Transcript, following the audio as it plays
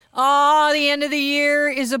Oh, the end of the year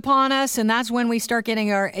is upon us, and that's when we start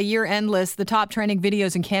getting our year-end list. The top trending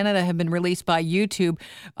videos in Canada have been released by YouTube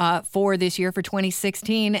for this year, for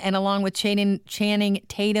 2016, and along with Channing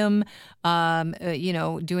Tatum,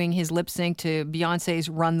 doing his lip sync to Beyonce's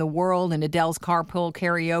 "Run the World" and Adele's "Carpool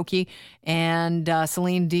Karaoke," and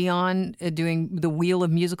Celine Dion doing the Wheel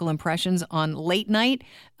of Musical Impressions on Late Night.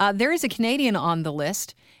 There is a Canadian on the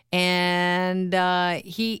list, and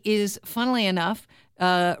he is, funnily enough,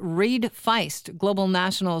 Reid Feist, Global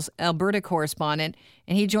National's Alberta correspondent,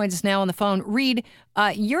 and he joins us now on the phone. Reid,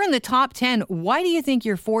 you're in the top 10. Why do you think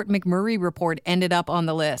your Fort McMurray report ended up on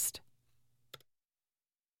the list?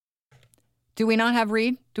 Do we not have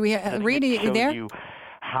Reid? Do we Reid, are you there?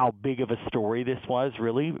 How big of a story this was,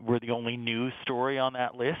 really. We're the only news story on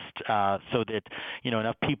that list, so that,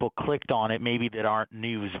 enough people clicked on it, maybe that aren't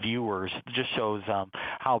news viewers. It just shows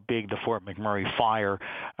how big the Fort McMurray fire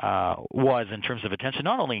was in terms of attention,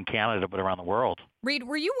 not only in Canada, but around the world. Reid,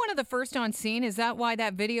 were you one of the first on scene? Is that why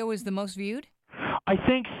that video was the most viewed? I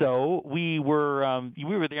think so. We were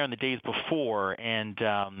there in the days before, and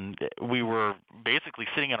we were basically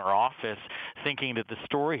sitting in our office thinking that the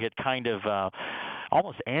story had kind of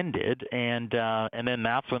almost ended, and then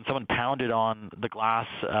that's when someone pounded on the glass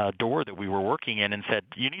door that we were working in and said,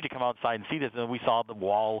 "You need to come outside and see this." And we saw the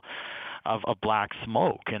wall of black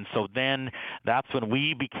smoke. And so then that's when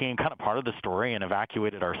we became kind of part of the story and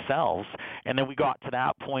evacuated ourselves. And then we got to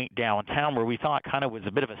that point downtown where we thought kind of was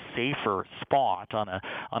a bit of a safer spot on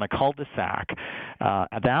a cul-de-sac.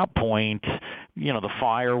 At that point, the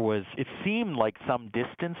fire was, it seemed like some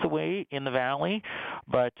distance away in the valley,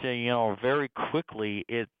 but very quickly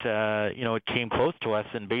it came close to us,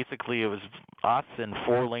 and basically it was us and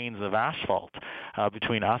 4 lanes of asphalt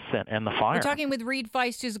between us and the fire. We're talking with Reid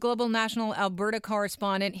Feist, who's Global National Alberta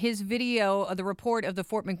correspondent. His video of the report of the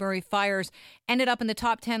Fort McMurray fires ended up in the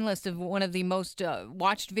top 10 list of one of the most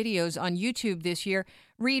watched videos on YouTube this year.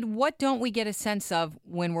 Reid, what don't we get a sense of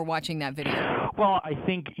when we're watching that video? Well, I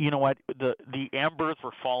think, the embers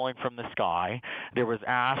were falling from the sky. There was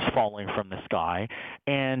ash falling from the sky.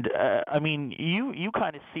 And, you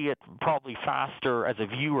kind of see it probably faster as a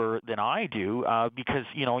viewer than I do because,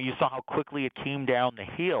 you saw how quickly it came down the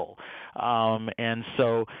hill. And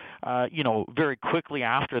so, very quickly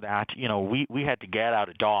after that, we had to get out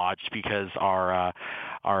of Dodge because our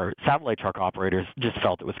satellite truck operators just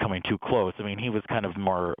felt it was coming too close. I mean, he was kind of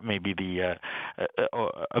more maybe a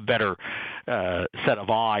better set of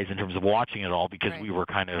eyes in terms of watching it all because right. We were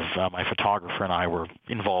kind of, my photographer and I were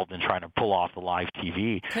involved in trying to pull off the live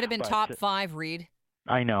TV. Could have been top 5, Reid.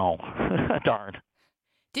 I know. Darn.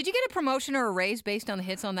 Did you get a promotion or a raise based on the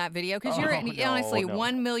hits on that video? Because honestly,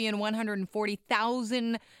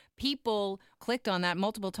 1,140,000 people clicked on that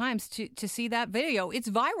multiple times to see that video. It's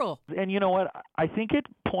viral. And you know what? I think it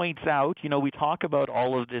points out, we talk about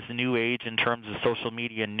all of this new age in terms of social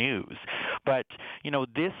media news. But,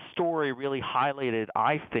 this story really highlighted,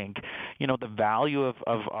 I think, the value of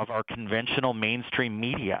our conventional mainstream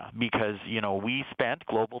media because, we spent,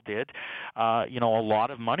 Global did, a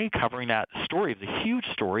lot of money covering that story. It was a huge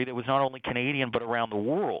story that was not only Canadian but around the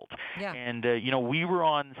world. Yeah. And, we were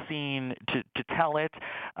on scene to tell it.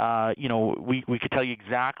 We could tell you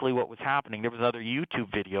exactly what was happening. There was another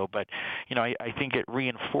YouTube video, but, I think it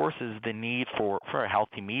reinforces the need for a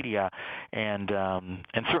healthy media and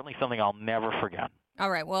certainly something I'll never forget. All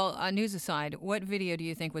right. Well, news aside, what video do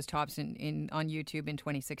you think was tops on YouTube in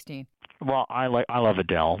 2016? Well, I love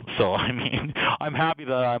Adele, so I'm happy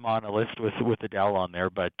that I'm on a list with Adele on there.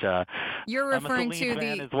 But you're referring I'm a Celine to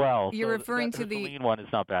fan the as well. You're so referring to the Celine one is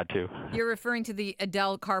not bad too. You're referring to the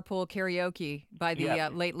Adele Carpool Karaoke by the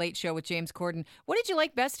Late Late Show with James Corden. What did you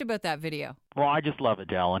like best about that video? Well, I just love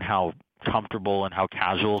Adele and how comfortable and how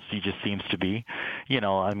casual she just seems to be.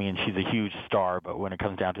 She's a huge star, but when it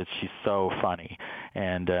comes down to it, she's so funny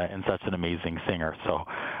and such an amazing singer. So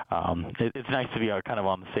it's nice to be kind of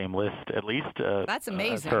on the same list, at least. That's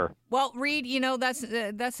amazing. As her. Well, Reid,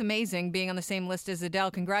 that's amazing being on the same list as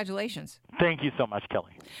Adele. Congratulations. Thank you so much,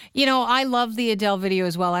 Kelly. I love the Adele video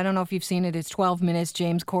as well. I don't know if you've seen it. It's 12 minutes,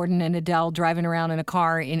 James Corden and Adele driving around in a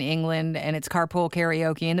car in England, and it's carpool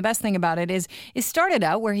karaoke. And the best thing about it is it started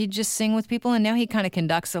out where he'd just sing with people, and now he kind of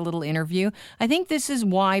conducts a little interview. I think this is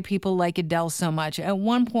why people like Adele so much. At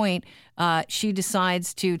one point, she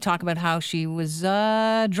decides to talk about how she was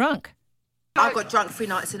drunk. I got drunk 3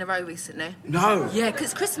 nights in a row recently. No. Yeah, because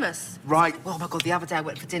it's Christmas. Right. Oh, my God, the other day I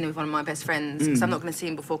went for dinner with one of my best friends, because I'm not going to see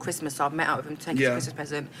him before Christmas, so I've met up with him to take his Christmas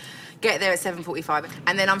present. Get there at 7:45,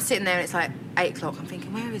 and then I'm sitting there and it's like 8 o'clock. I'm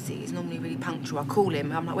thinking, where is he? He's normally really punctual. I call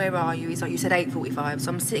him. I'm like, where are you? He's like, you said 8:45.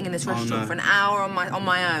 So I'm sitting in this restaurant for an hour on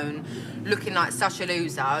my own, looking like such a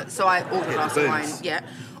loser. So I order a glass of wine. Yeah,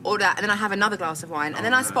 order that, and then I have another glass of wine, and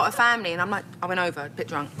then I spot a family, and I'm like, I went over, a bit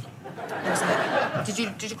drunk. I was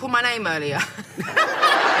like, did you call my name earlier?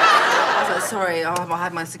 I was like, sorry, I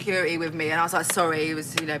had my security with me, and I was like, sorry, he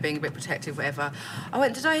was, being a bit protective, whatever. I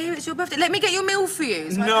went, did I hear it's your birthday? Let me get your meal for you.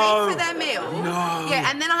 So I paid for their meal. No. Yeah,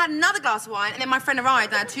 and then I had another glass of wine, and then my friend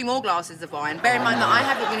arrived, and I had 2 more glasses of wine. Bear in mind that I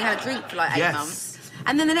haven't really had a drink for like 8 months.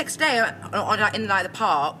 And then the next day, in the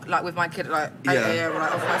park, with my kid, off my face.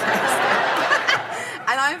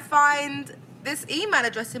 And I find this email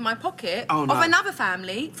address in my pocket of another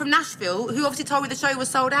family from Nashville who obviously told me the show was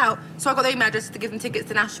sold out. So I got the email address to give them tickets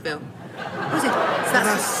to Nashville. What is it? So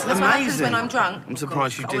that's amazing. what happens when I'm drunk. I'm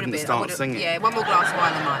surprised you didn't start singing. Yeah, 1 more glass of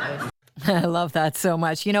wine I might have. I love that so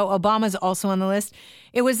much. Obama's also on the list.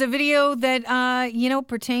 It was a video that,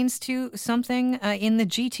 pertains to something in the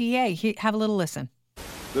GTA. Have a little listen.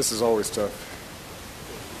 This is always tough.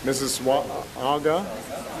 Mississauga.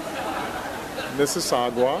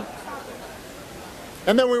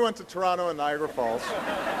 And then we went to Toronto and Niagara Falls.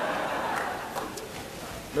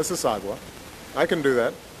 Mississauga. I can do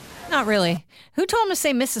that. Not really. Who told him to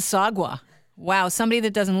say Mississauga? Wow, somebody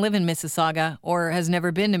that doesn't live in Mississauga or has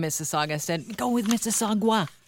never been to Mississauga said, go with Mississauga.